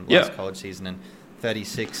college season, and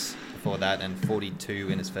 36 before that, and 42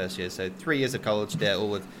 in his first year. So 3 years of college there, all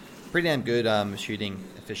with pretty damn good shooting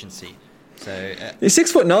efficiency. So he's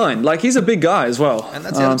 6'9". He's a big guy as well. And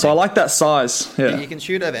that's so I like that size. Yeah, he can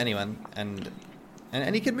shoot over anyone, and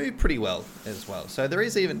he can move pretty well as well. So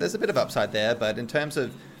there's a bit of upside there, but in terms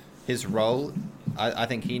of his role, I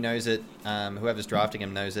think he knows it. Whoever's drafting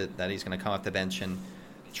him knows it, that he's going to come off the bench and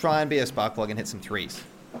try and be a spark plug and hit some threes.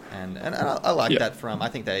 And I like that from. I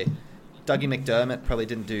think Dougie McDermott probably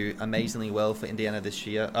didn't do amazingly well for Indiana this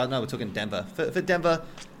year. Oh no, we're talking Denver. For Denver,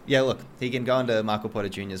 yeah, look, he can go into Michael Porter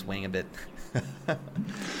Jr.'s wing a bit.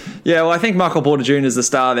 Yeah, well, I think Michael Porter Jr. is the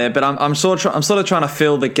star there, but I'm sort of trying to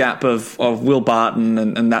fill the gap of Will Barton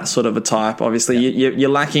and that sort of a type. Obviously, you're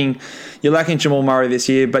lacking Jamal Murray this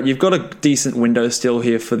year, but you've got a decent window still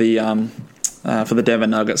here for the Denver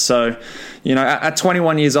Nuggets. So, at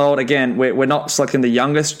 21 years old, again, we're not selecting the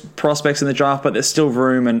youngest prospects in the draft, but there's still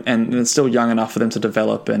room and it's still young enough for them to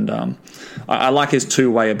develop. And I like his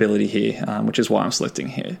two-way ability here, which is why I'm selecting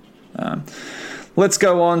here. Let's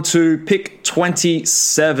go on to pick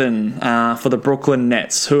 27 for the Brooklyn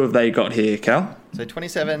Nets. Who have they got here, Cal? So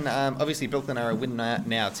 27, obviously Brooklyn are a win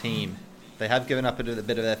now team. They have given up a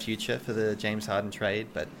bit of their future for the James Harden trade,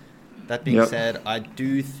 but that being said, I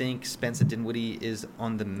do think Spencer Dinwiddie is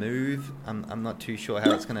on the move. I'm not too sure how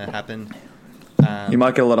that's going to happen. You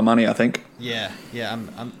might get a lot of money, I think. Yeah.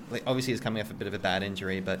 Obviously, he's coming off a bit of a bad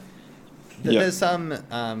injury, but there's some,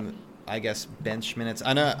 I guess, bench minutes.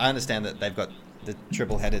 I understand that they've got the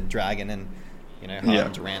triple-headed dragon and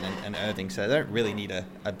Harden, Durant, and Irving, so they don't really need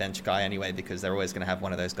a bench guy anyway because they're always going to have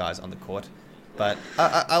one of those guys on the court. But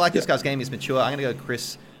I like this guy's game. He's mature. I'm going to go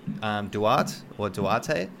Chris Duarte.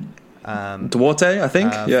 Duarte, I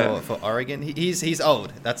think. For Oregon. He's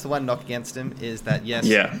old. That's the one knock against him is that,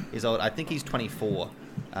 he's old. I think he's 24,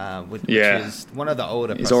 which is one of the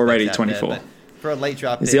older prospects. He's already 24. There, for a late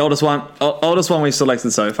draft he's the oldest one we've selected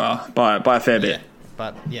so far by a fair bit.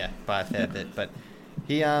 By a fair bit. But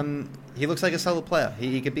he looks like a solid player.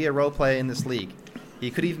 He could be a role player in this league. He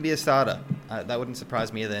could even be a starter. That wouldn't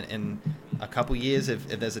surprise me either in a couple years if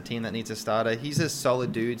there's a team that needs a starter. He's a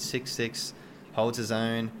solid dude, 6'6", holds his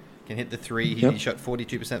own, can hit the three. He shot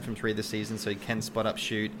 42% from three this season, so he can spot up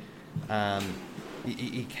shoot.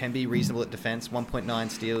 He can be reasonable at defense, 1.9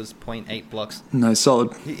 steals, 0.8 blocks. No,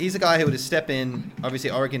 solid. He's a guy who would step in.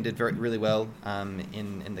 Obviously, Oregon did really well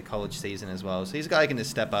in the college season as well. So he's a guy who can just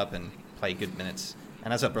step up and play good minutes.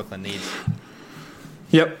 And that's what Brooklyn needs.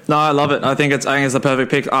 Yep, no, I love it. I think it's the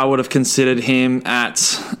perfect pick. I would have considered him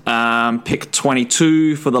at pick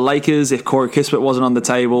 22 for the Lakers if Corey Kispert wasn't on the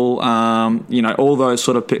table. All those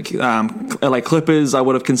sort of pick LA Clippers, I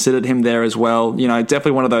would have considered him there as well.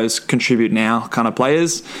 Definitely one of those contribute now kind of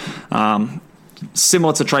players.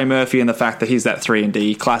 Similar to Trey Murphy in the fact that he's that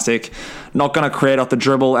 3-and-D classic. Not going to create off the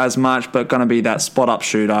dribble as much, but going to be that spot-up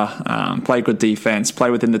shooter, play good defense, play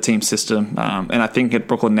within the team system. And I think at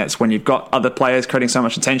Brooklyn Nets, when you've got other players creating so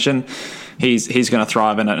much attention, he's going to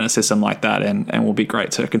thrive in a system like that and will be great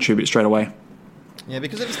to contribute straight away. Yeah,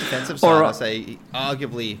 because of his defensive side, I say he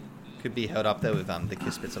arguably could be held up there with the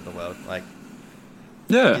Kisperts of the world.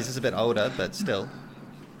 He's just a bit older, but still.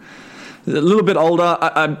 A little bit older.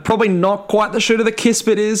 I'm probably not quite the shooter that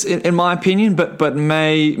Kispert is, in my opinion, but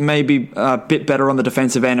may be a bit better on the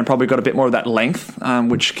defensive end and probably got a bit more of that length,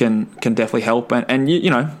 which can definitely help. And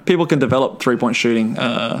people can develop 3-point shooting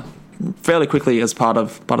fairly quickly as part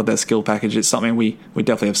of their skill package. It's something we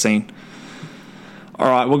definitely have seen. All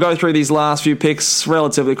right, we'll go through these last few picks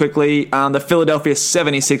relatively quickly. The Philadelphia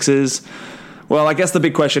 76ers. Well, I guess the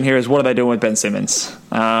big question here is what are they doing with Ben Simmons?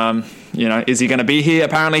 Is he going to be here?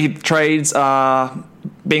 Apparently, trades are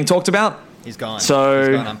being talked about. He's gone.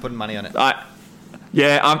 So I'm putting money on it.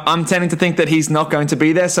 I'm tending to think that he's not going to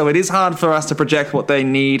be there. So it is hard for us to project what they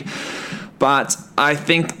need. But I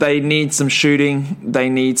think they need some shooting. They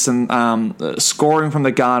need some scoring from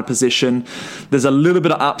the guard position. There's a little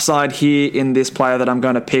bit of upside here in this player that I'm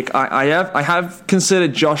going to pick. I have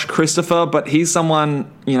considered Josh Christopher, but he's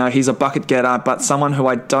someone, he's a bucket getter, but someone who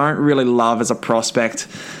I don't really love as a prospect.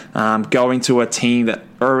 Going to a team that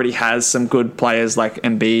already has some good players like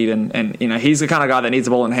Embiid, and he's the kind of guy that needs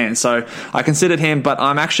the ball in hand. So I considered him, but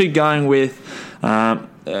I'm actually going with.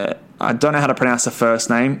 I don't know how to pronounce the first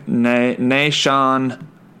name. Nah'Shon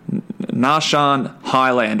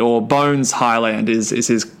Hyland, or Bones Hyland is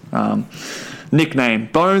his nickname.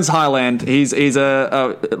 Bones Hyland. He's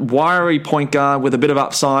a wiry point guard with a bit of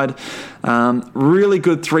upside. Really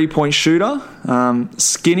good 3-point shooter.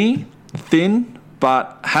 Skinny, thin,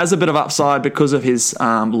 but has a bit of upside because of his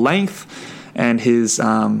length and his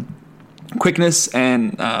quickness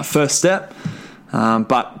and first step.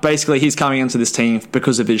 But basically, he's coming into this team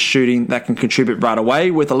because of his shooting that can contribute right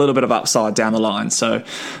away with a little bit of upside down the line. So,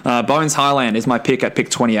 Bones Hyland is my pick at pick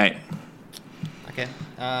 28. Okay.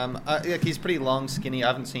 He's pretty long, skinny. I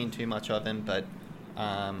haven't seen too much of him, but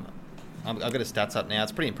I've got his stats up now.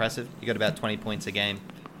 It's pretty impressive. He got about 20 points a game,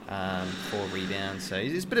 4 rebounds. So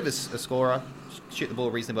he's a bit of a scorer. Shoot the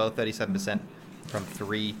ball reasonably well, 37% from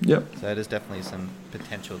 3. Yep. So there's definitely some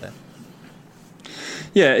potential there.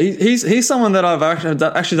 Yeah, he's someone that I've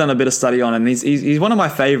actually done a bit of study on, and he's one of my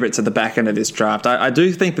favourites at the back end of this draft. I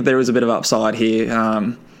do think that there is a bit of upside here.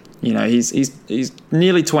 He's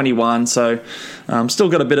nearly 21, so still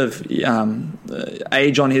got a bit of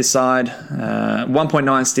age on his side.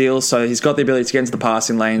 1.9 steals, so he's got the ability to get into the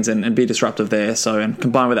passing lanes and be disruptive there. So, and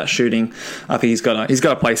combined with that shooting, I think he's got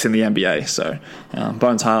a place in the NBA. So,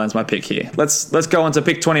 Bones Hyland's my pick here. Let's go on to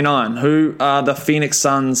pick 29. Who are the Phoenix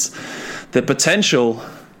Suns, the potential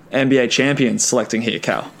NBA champions, selecting here,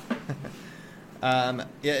 Cal?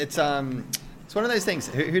 It's one of those things.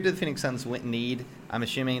 Who do the Phoenix Suns need? I'm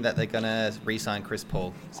assuming that they're going to re-sign Chris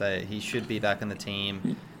Paul, so he should be back on the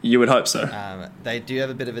team. You would hope so. They do have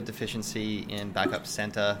a bit of a deficiency in backup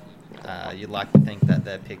center. You'd like to think that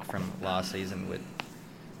their pick from last season would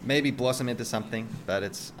maybe blossom into something, but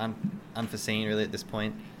it's unforeseen really at this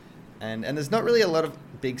point. And there's not really a lot of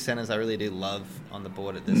big centers I really do love on the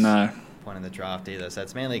board at this point in the draft either. So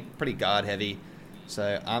it's mainly pretty guard heavy.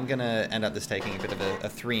 So I'm going to end up just taking a bit of a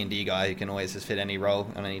 3-and-D guy who can always just fit any role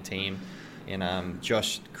on any team in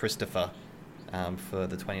Josh Christopher for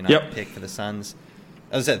the 29th pick for the Suns.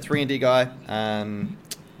 As I said, 3-and-D guy.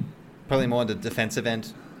 Probably more on the defensive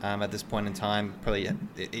end at this point in time. Probably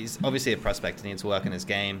he's obviously a prospect and needs to work in his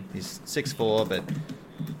game. He's 6'4", but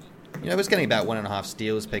was getting about 1.5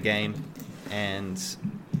 steals per game. And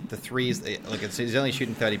the threes, he's only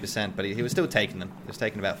shooting 30%, but he was still taking them. He was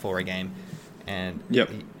taking about 4 a game. And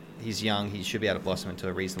he's young. He should be able to blossom into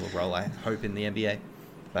a reasonable role, I hope, in the NBA.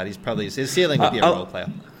 But his ceiling would be a role player.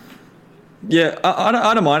 Yeah,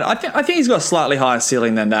 I don't mind. I think he's got a slightly higher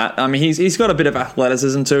ceiling than that. I mean, he's got a bit of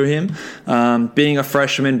athleticism to him. Being a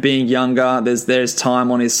freshman, being younger, there's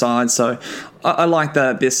time on his side. So I like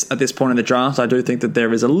that at this point in the draft. I do think that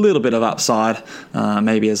there is a little bit of upside,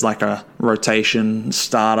 maybe as like a rotation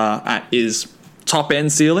starter at his top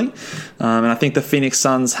end ceiling. And I think the Phoenix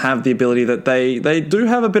Suns have the ability that they do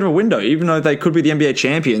have a bit of a window, even though they could be the NBA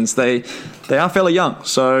champions. They are fairly young,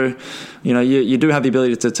 so you do have the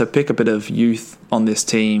ability to pick a bit of youth on this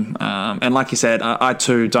team. And like you said, I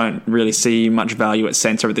too don't really see much value at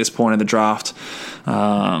center at this point in the draft.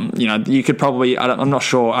 You could probably, I'm not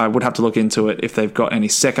sure, I would have to look into it if they've got any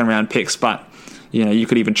second round picks, but you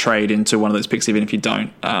could even trade into one of those picks even if you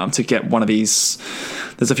don't, to get one of these.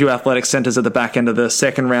 There's a few athletic centers at the back end of the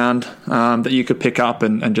second round that you could pick up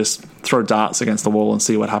and just throw darts against the wall and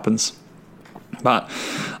see what happens. But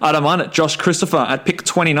I don't mind it. Josh Christopher at pick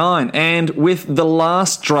 29. And with the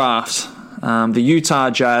last draft, the Utah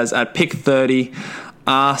Jazz at pick 30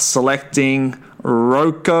 are selecting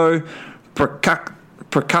Roko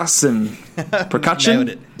Percussion. Nailed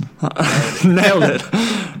it. Nailed it.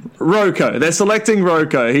 Roko. They're selecting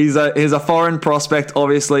Roko. He's a foreign prospect,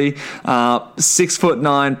 obviously.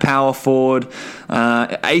 6'9" power forward,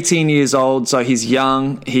 18 years old, so he's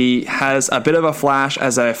young. He has a bit of a flash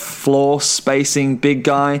as a floor spacing big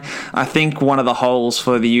guy. I think one of the holes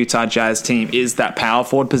for the Utah Jazz team is that power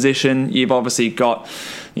forward position. You've obviously got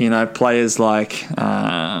players like,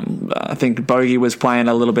 I think Bogey was playing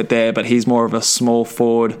a little bit there, but he's more of a small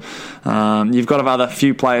forward. You've got other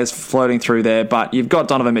few players floating through there, but you've got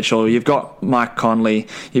Donovan Mitchell, you've got Mike Conley,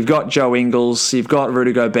 you've got Joe Ingles, you've got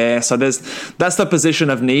Rudy Gobert. So that's the position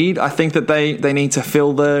of need. I think that they need to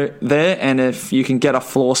fill there, and if you can get a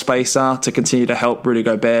floor spacer to continue to help Rudy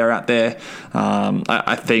Gobert out there,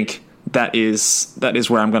 I think that is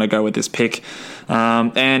where I'm going to go with this pick.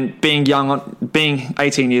 And being young, being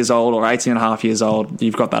 18 years old or 18 and a half years old,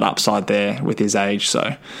 you've got that upside there with his age.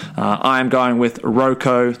 So I am going with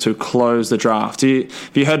Roko to close the draft.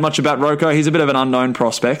 Have you heard much about Roko? He's a bit of an unknown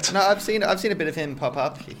prospect. No, I've seen a bit of him pop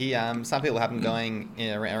up. He some people have him going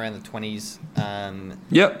around the 20s.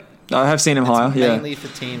 Yep, I have seen him higher. Mainly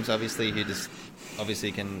for teams, obviously, who just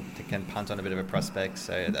can punt on a bit of a prospect.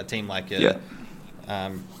 So a team like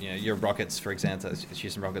your Rockets, for example,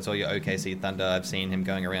 Houston Rockets, or your OKC Thunder, I've seen him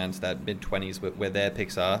going around to that mid-20s where their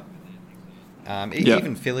picks are.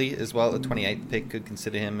 Even Philly as well, the 28th pick could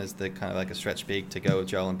consider him as the kind of like a stretch big to go with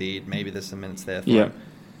Joel Embiid. Maybe there's some minutes there for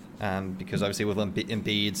him. Because obviously with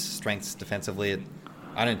Embiid's strengths defensively,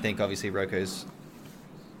 I don't think obviously Roko's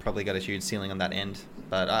probably got a huge ceiling on that end.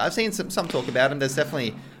 But I've seen some talk about him. There's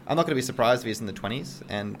definitely, I'm not going to be surprised if he's in the 20s,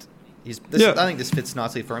 and I think this fits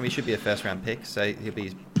nicely for him. He should be a first-round pick, so he'll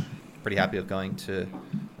be pretty happy with going to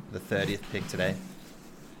the 30th pick today.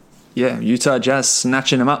 Yeah, Utah Jazz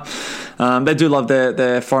snatching him up. They do love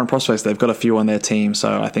their foreign prospects. They've got a few on their team,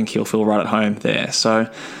 so I think he'll feel right at home there.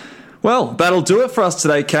 So, well, that'll do it for us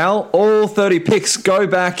today, Cal. All 30 picks. Go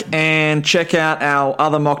back and check out our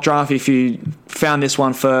other mock draft if you found this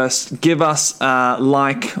one first. Give us a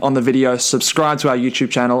like on the video, subscribe to our YouTube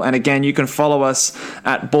channel, and again, you can follow us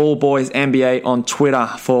at Ball Boys NBA on Twitter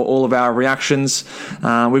for all of our reactions.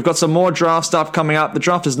 We've got some more draft stuff coming up. The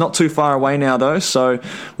draft is not too far away now, though, so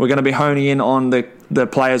we're going to be honing in on the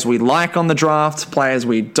players we like on the draft, players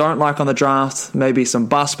we don't like on the draft, maybe some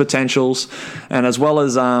bust potentials, and as well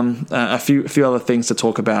as a few other things to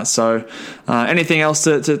talk about. So anything else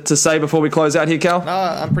to say before we close out here, Cal? No,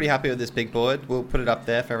 I'm pretty happy with this big board. We'll put it up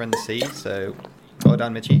there for everyone to see. So well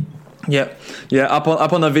done, Mitchie. Yeah.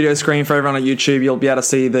 Up on the video screen for everyone on YouTube, you'll be able to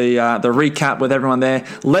see the recap with everyone there.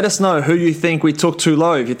 Let us know who you think we took too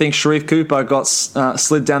low. If you think Sharif Cooper got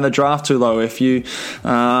slid down the draft too low, if you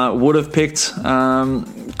would have picked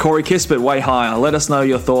Corey Kispert way higher, let us know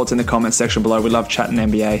your thoughts in the comments section below. We love chatting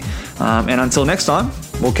NBA. And until next time,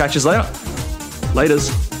 we'll catch you later.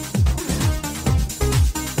 Laters.